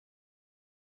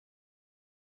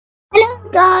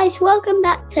Guys, welcome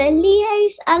back to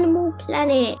Leo's Animal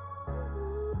Planet.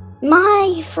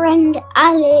 My friend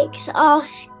Alex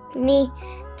asked me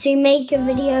to make a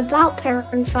video about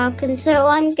Peregrine Falcons, so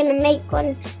I'm gonna make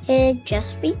one here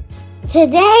just for you.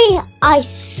 Today I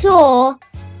saw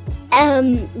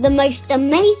the most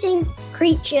amazing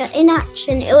creature in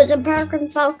action. It was a Peregrine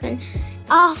Falcon.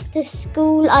 After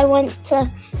school I went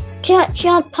to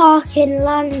Churchyard Park in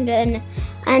London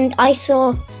and I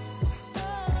saw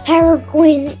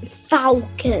Peregrine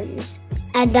Falcons,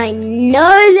 and I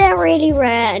know they're really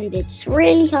rare and it's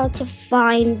really hard to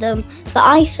find them, but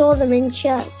I saw them in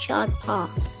Churchyard Park.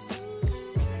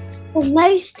 The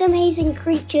most amazing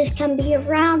creatures can be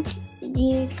around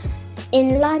you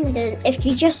in London if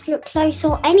you just look close,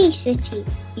 or any city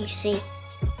you see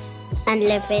and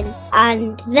live in,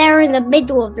 and they're in the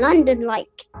middle of London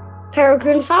like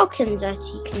Peregrine Falcons, as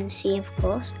you can see, of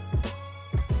course.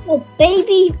 The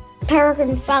baby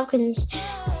Peregrine Falcons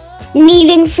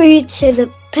needing food, so the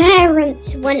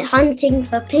parents went hunting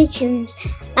for pigeons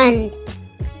and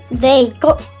they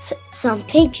got some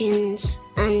pigeons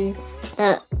and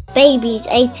the babies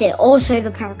ate it. Also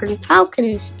the Peregrine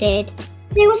Falcons did.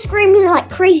 They were screaming like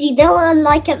crazy. They were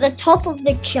like at the top of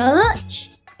the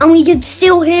church and we could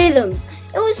still hear them.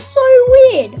 It was so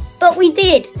weird, but we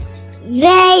did.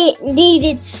 They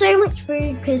needed so much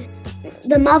food because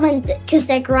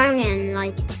they're growing, and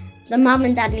like the mum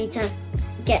and dad need to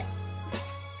get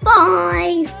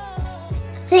 5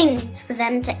 things for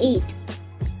them to eat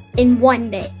in one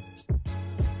day.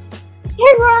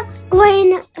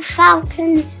 Peregrine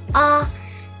Falcons are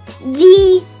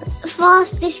the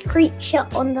fastest creature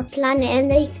on the planet,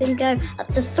 and they can go up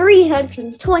to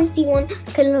 321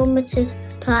 kilometers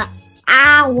per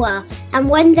hour. And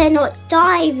when they're not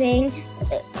diving,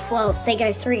 well, they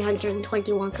go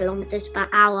 321 kilometers per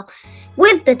hour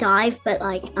with the dive, but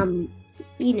like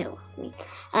you know what I mean.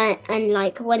 And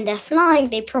like when they're flying,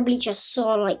 they probably just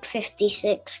saw like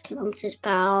 56 kilometers per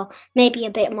hour, maybe a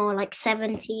bit more, like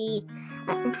 70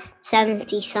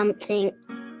 something.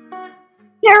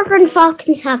 Peregrine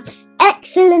Falcons have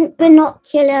excellent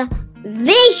binocular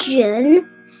vision.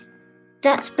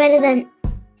 That's better than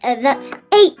that's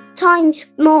 8 times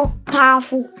more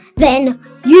powerful than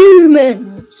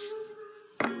humans.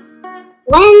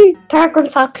 When Peregrine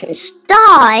Falcons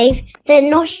dive, their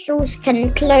nostrils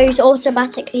can close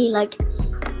automatically like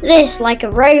this, like a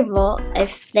robot,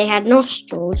 if they had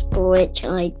nostrils, which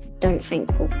I don't think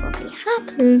will probably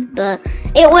happen, but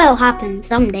it will happen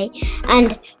someday.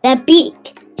 And their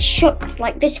beak shuts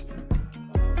like this,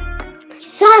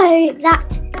 so that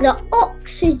the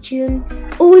oxygen,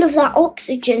 all of that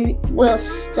oxygen will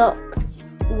stop,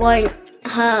 won't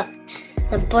hurt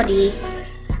the body,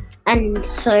 and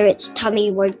so its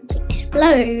tummy won't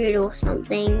explode or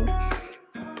something.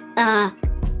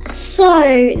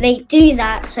 So they do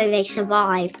that so they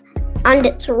survive, and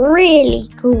it's really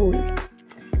cool.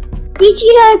 Did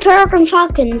you know Peregrine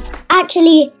Falcons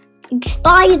actually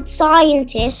inspired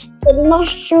scientists? The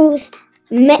nostrils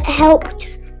helped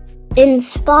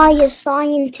inspire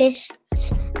scientists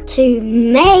to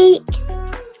make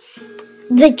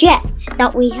the jet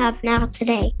that we have now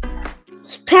today.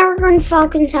 Peregrine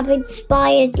Falcons have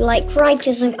inspired like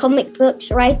writers of comic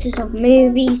books, writers of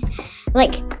movies,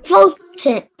 like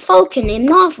Falcon in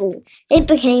Marvel. It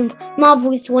became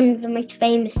Marvel's one of the most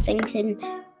famous things in,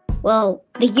 well,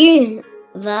 the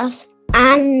universe.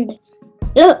 And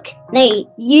look, they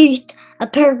used a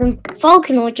Peregrine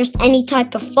Falcon or just any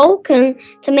type of falcon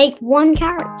to make one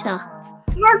character.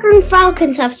 Peregrine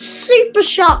Falcons have super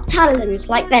sharp talons.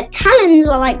 Like their talons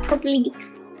are like probably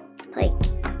like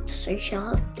so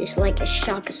sharp. It's like as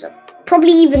sharp as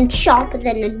probably even sharper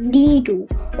than a needle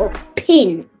or a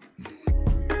pin.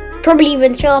 Probably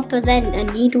even sharper than a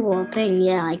needle or a pin.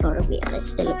 Yeah, I gotta be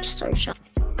honest, they look so sharp.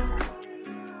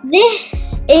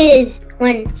 This is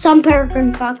when some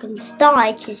Peregrine Falcons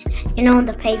die, because you know on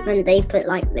the pavement they put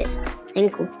like this thing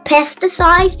called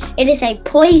pesticides. It is a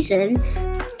poison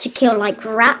to kill like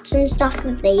rats and stuff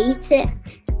if they eat it.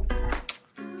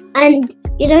 And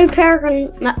you know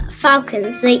Peregrine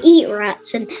Falcons, they eat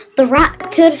rats, and the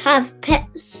rat could have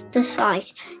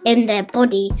pesticides in their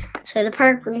body. So the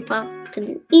Peregrine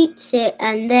Falcon eats it,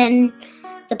 and then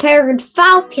the Peregrine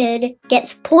Falcon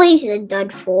gets poisoned,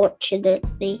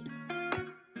 unfortunately.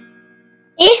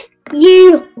 If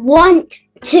you want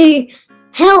to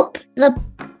help the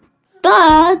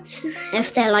birds,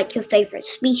 if they're like your favorite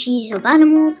species of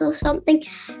animals or something,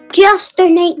 just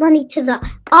donate money to the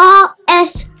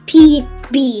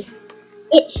RSPB.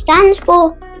 It stands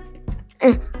for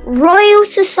Royal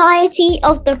Society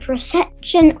of the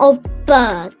Protection of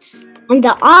Birds. And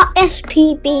the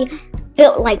RSPB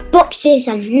built like boxes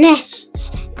and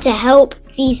nests to help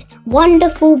these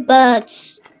wonderful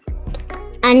birds.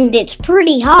 And it's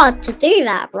pretty hard to do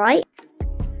that, right?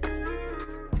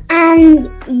 And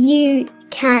you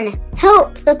can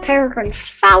help the peregrine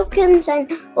falcons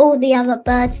and all the other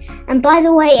birds. And by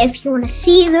the way, if you want to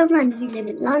see them and you live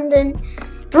in London,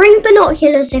 bring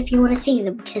binoculars if you want to see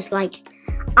them, because like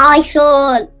I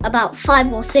saw about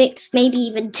 5 or 6, maybe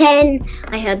even 10.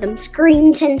 I heard them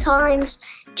scream 10 times.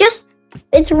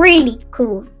 It's really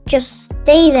cool. Just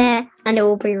stay there and it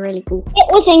will be really cool.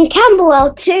 It was in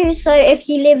Camberwell too, so if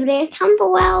you live near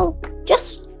Camberwell,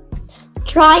 just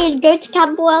try and go to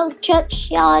Camberwell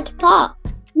Churchyard Park,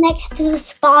 next to the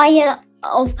spire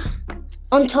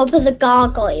on top of the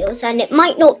gargoyles, and it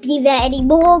might not be there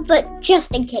anymore, but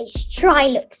just in case, try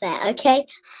look there, okay?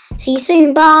 See you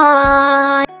soon,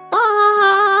 bye!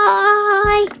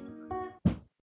 Bye!